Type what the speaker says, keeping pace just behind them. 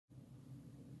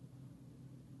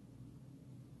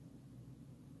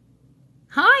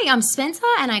Hi, I'm Spenta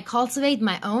and I cultivate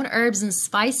my own herbs and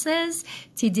spices.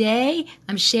 Today,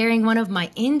 I'm sharing one of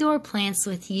my indoor plants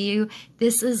with you.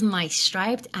 This is my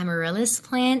striped Amaryllis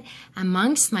plant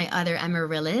amongst my other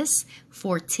Amaryllis.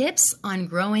 For tips on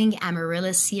growing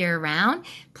Amaryllis year-round,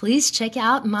 please check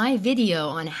out my video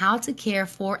on how to care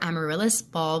for Amaryllis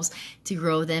bulbs to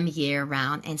grow them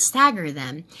year-round and stagger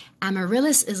them.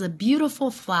 Amaryllis is a beautiful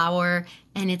flower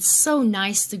and it's so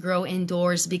nice to grow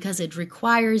indoors because it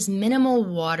requires minimal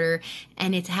water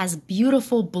and it has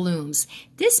beautiful blooms.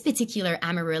 This particular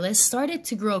Amaryllis started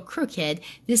to grow crooked.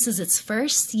 This is its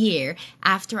first year.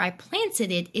 After I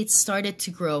planted it, it started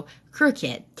to grow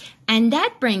crooked. And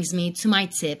that brings me to my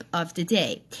tip of the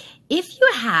day. If you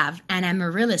have an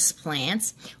Amaryllis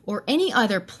plant or any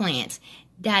other plant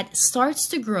that starts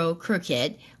to grow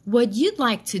crooked, what you'd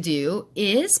like to do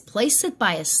is place it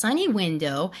by a sunny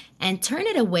window and turn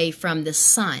it away from the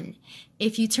sun.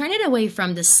 If you turn it away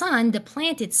from the sun, the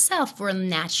plant itself will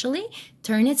naturally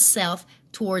turn itself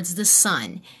towards the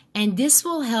sun. And this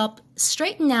will help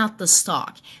straighten out the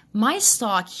stalk. My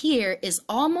stalk here is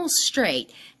almost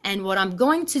straight. And what I'm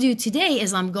going to do today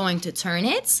is I'm going to turn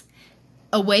it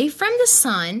away from the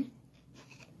sun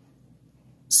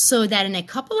so that in a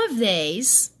couple of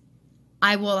days,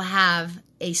 I will have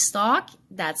a stalk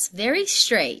that's very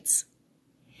straight.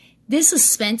 This is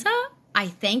Spenta. I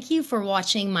thank you for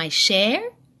watching my share.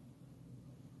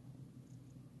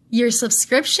 Your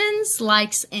subscriptions,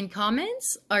 likes, and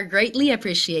comments are greatly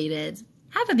appreciated.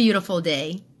 Have a beautiful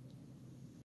day.